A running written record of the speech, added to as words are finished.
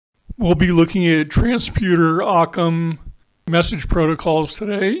We'll be looking at Transputer occam message protocols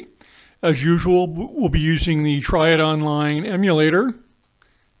today. As usual, we'll be using the Try It Online emulator.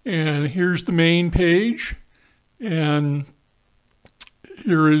 And here's the main page. And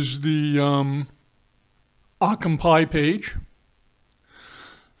here is the occam page.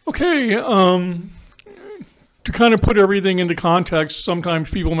 Okay, to kind of put everything into context,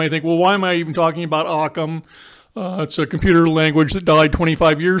 sometimes people may think, well, why am I even talking about occam? It's a computer language that died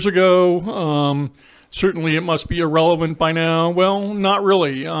 25 years ago. Certainly it must be irrelevant by now. Well, not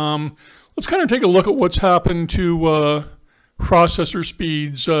really. Let's kind of take a look at what's happened to processor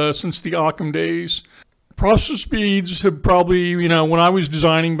speeds since the occam days. Processor speeds have probably, when I was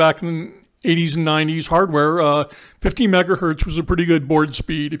designing back in the 80s and 90s hardware, 50 megahertz was a pretty good board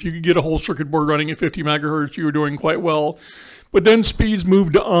speed. If you could get a whole circuit board running at 50 megahertz, you were doing quite well. But then speeds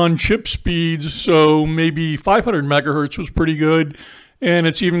moved to on-chip speeds, so maybe 500 megahertz was pretty good, and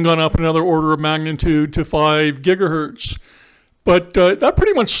it's even gone up another order of magnitude to 5 gigahertz. But that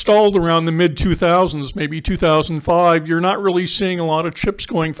pretty much stalled around the mid-2000s, maybe 2005. You're not really seeing a lot of chips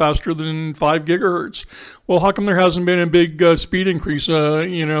going faster than 5 gigahertz. Well, how come there hasn't been a big speed increase?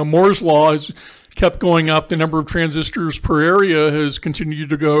 Moore's law has kept going up. The number of transistors per area has continued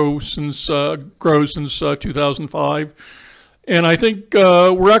to grow since 2005. And I think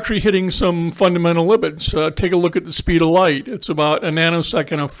we're actually hitting some fundamental limits. Take a look at the speed of light. It's about a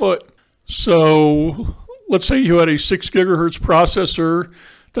nanosecond a foot. So let's say you had a 6 gigahertz processor.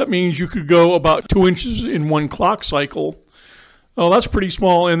 That means you could go about 2 inches in one clock cycle. Oh, that's pretty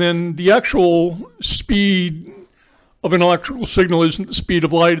small. And then the actual speed of an electrical signal isn't the speed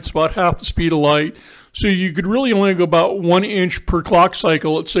of light. It's about half the speed of light. So you could really only go about 1 inch per clock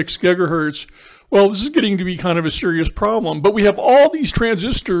cycle at 6 gigahertz. Well, this is getting to be kind of a serious problem. But we have all these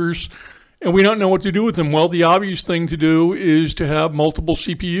transistors, and we don't know what to do with them. Well, the obvious thing to do is to have multiple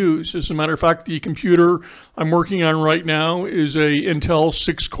CPUs. As a matter of fact, the computer I'm working on right now is a Intel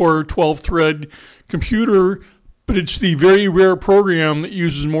 6-core, 12-thread computer, but it's the very rare program that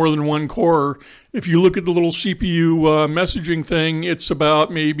uses more than one core. If you look at the little CPU messaging thing, it's about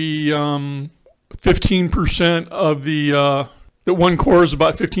maybe 15% of the one core is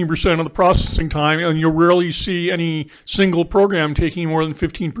about 15% of the processing time, and you'll rarely see any single program taking more than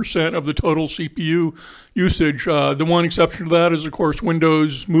 15% of the total CPU usage. The one exception to that is, of course,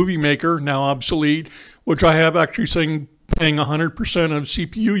 Windows Movie Maker, now obsolete, which I have actually saying paying 100% of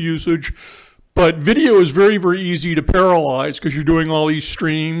CPU usage. But video is very, very easy to parallelize because you're doing all these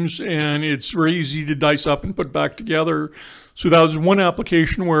streams, and it's very easy to dice up and put back together. So that was one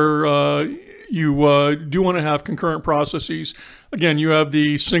application where you do want to have concurrent processes. Again, you have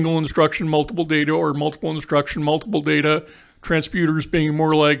the single instruction, multiple data, or multiple instruction, multiple data. Transputers being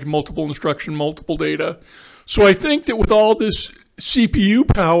more like multiple instruction, multiple data. So I think that with all this CPU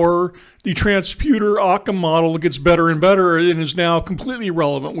power, the Transputer occam model gets better and better and is now completely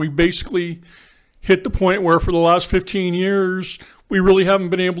irrelevant. We've basically hit the point where for the last 15 years, we really haven't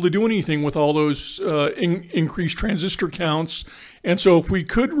been able to do anything with all those increased transistor counts. And so if we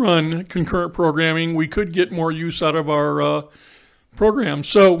could run concurrent programming, we could get more use out of our program.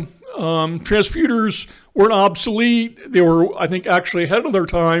 So transputers weren't obsolete. They were, I think, actually ahead of their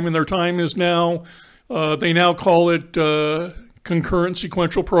time, and their time is now, they now call it concurrent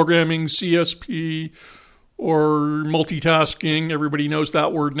sequential programming, CSP, or multitasking. Everybody knows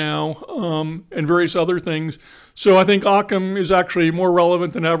that word now, and various other things. So I think occam is actually more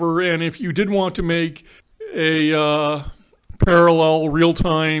relevant than ever. And if you did want to make a parallel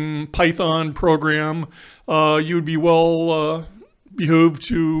real-time Python program, you would be well behooved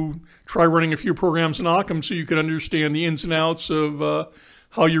to try running a few programs in occam so you can understand the ins and outs of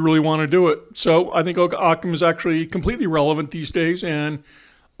how you really want to do it. So I think occam is actually completely relevant these days. And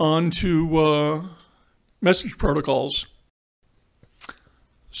on to message protocols.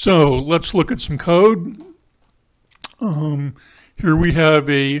 So let's look at some code. Here we have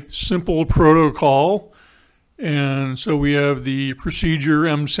a simple protocol. And so we have the procedure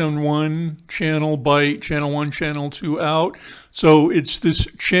M71, channel byte, channel 1, channel 2 out. So it's this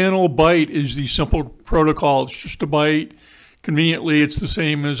channel byte is the simple protocol. It's just a byte. Conveniently, it's the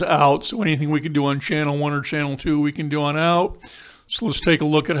same as out. So anything we can do on channel 1 or channel 2, we can do on out. So let's take a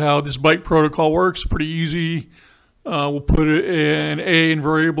look at how this byte protocol works. Pretty easy. We'll put an A in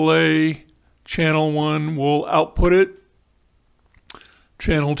variable A. Channel 1 will output it.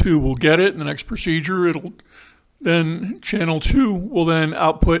 Channel 2 will get it in the next procedure. Then channel 2 will then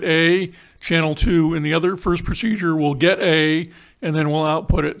output A. Channel 2 in the other first procedure will get A, and then we'll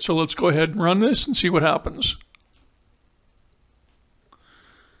output it. So let's go ahead and run this and see what happens.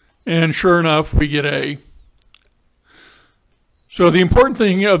 And sure enough, we get A. So the important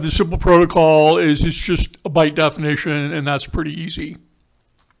thing of the simple protocol is it's just a byte definition, and that's pretty easy.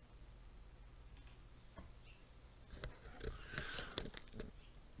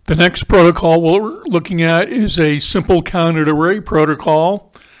 The next protocol we're looking at is a simple counted array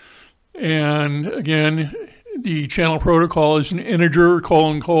protocol. And again, the channel protocol is an integer :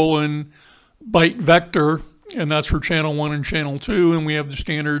 byte vector, and that's for channel 1 and channel 2, and we have the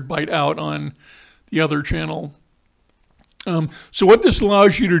standard byte out on the other channel. So what this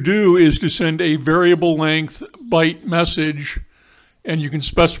allows you to do is to send a variable length byte message, and you can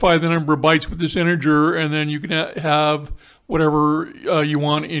specify the number of bytes with this integer, and then you can have whatever you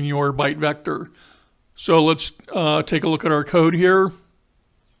want in your byte vector. So let's take a look at our code here.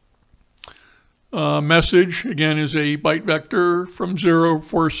 Message, again, is a byte vector from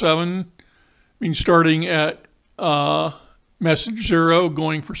 047, means starting at message 0,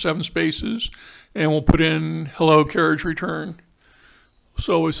 going for 7 spaces, and we'll put in hello carriage return.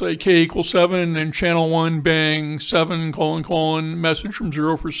 So we say k equals 7, and channel 1 bang 7 : message from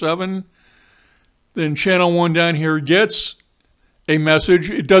 0 for 7. Then channel 1 down here gets a message.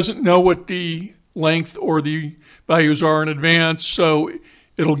 It doesn't know what the length or the values are in advance, so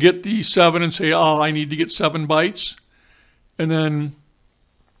it'll get the 7 and say, oh, I need to get 7 bytes. And then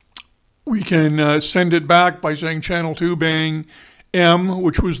we can send it back by saying channel 2 bang m,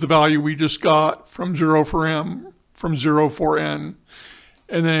 which was the value we just got from 0 for m, from 0 for n.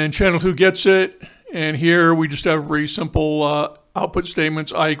 And then channel 2 gets it, and here we just have very simple output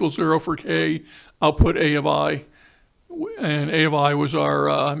statements: I equals 0 for k, output a of I. And a of I was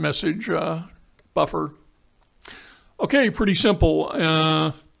our message buffer. Okay, pretty simple.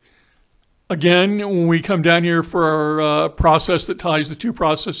 Again, when we come down here for our process that ties the two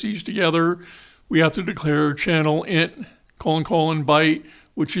processes together, we have to declare channel int : byte,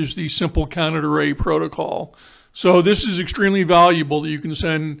 which is the simple counted array protocol. So this is extremely valuable that you can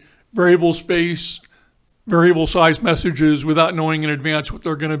send variable size messages without knowing in advance what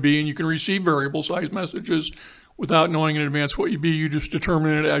they're going to be, and you can receive variable size messages without knowing in advance what you be. You just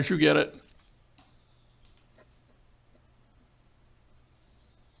determine it as you get it.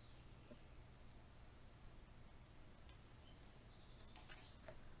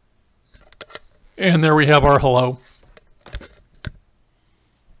 And there we have our hello.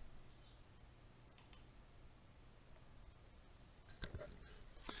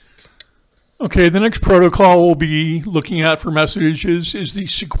 Okay, the next protocol we'll be looking at for messages is the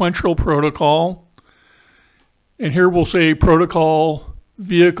sequential protocol. And here we'll say protocol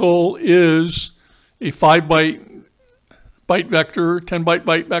vehicle is a 5-byte byte vector, 10-byte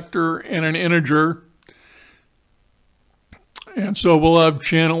byte vector, and an integer. And so we'll have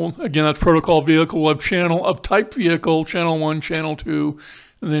channel, again, that's protocol vehicle. We'll have channel of type vehicle, channel 1, channel 2,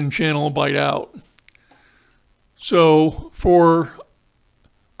 and then channel byte out. So for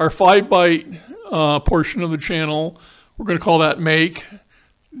our 5-byte portion of the channel, we're going to call that make.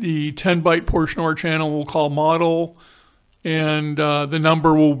 The 10-byte portion of our channel we'll call model. And the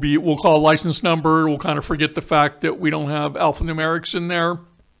number we'll call license number. We'll kind of forget the fact that we don't have alphanumerics in there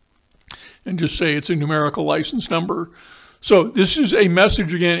and just say it's a numerical license number. So this is a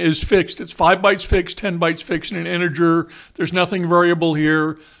message, again, is fixed. It's 5 bytes fixed, 10 bytes fixed, and an integer. There's nothing variable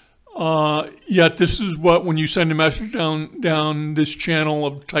here. Yet this is what, when you send a message down this channel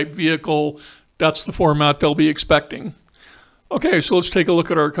of type vehicle, that's the format they'll be expecting. Okay, so let's take a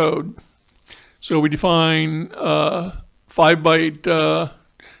look at our code. So we define 5-byte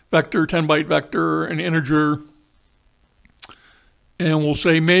vector, 10-byte vector, an integer. And we'll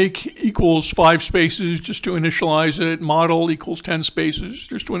say make equals 5 spaces just to initialize it. Model equals 10 spaces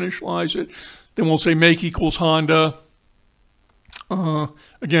just to initialize it. Then we'll say make equals Honda.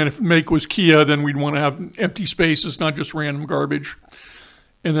 Again, if make was Kia, then we'd want to have empty spaces, not just random garbage.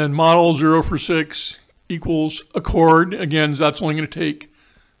 And then model 0 for 6 equals Accord. Again, that's only going to take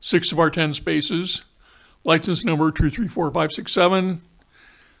 6 of our 10 spaces. License number 2, 3, 4, 5, 6, 7.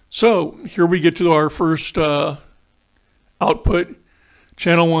 So here we get to our first output.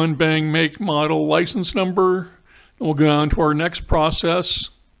 Channel 1, bang, make, model, license number. Then we'll go on to our next process.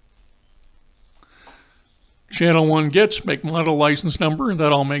 Channel 1 gets, make, model, license number.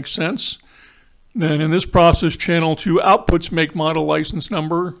 That all makes sense. Then in this process, channel 2 outputs, make, model, license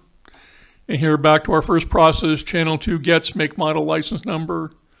number. And here back to our first process, channel 2 gets, make, model, license number.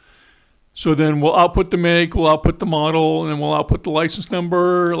 So then we'll output the make, we'll output the model, and then we'll output the license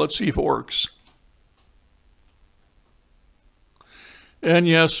number. Let's see if it works. And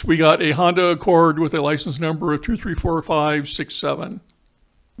yes, we got a Honda Accord with a license number of 2, 3, 4, 5, 6, 7.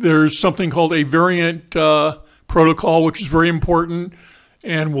 There's something called a variant protocol, which is very important,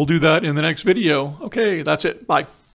 and we'll do that in the next video. Okay, that's it. Bye.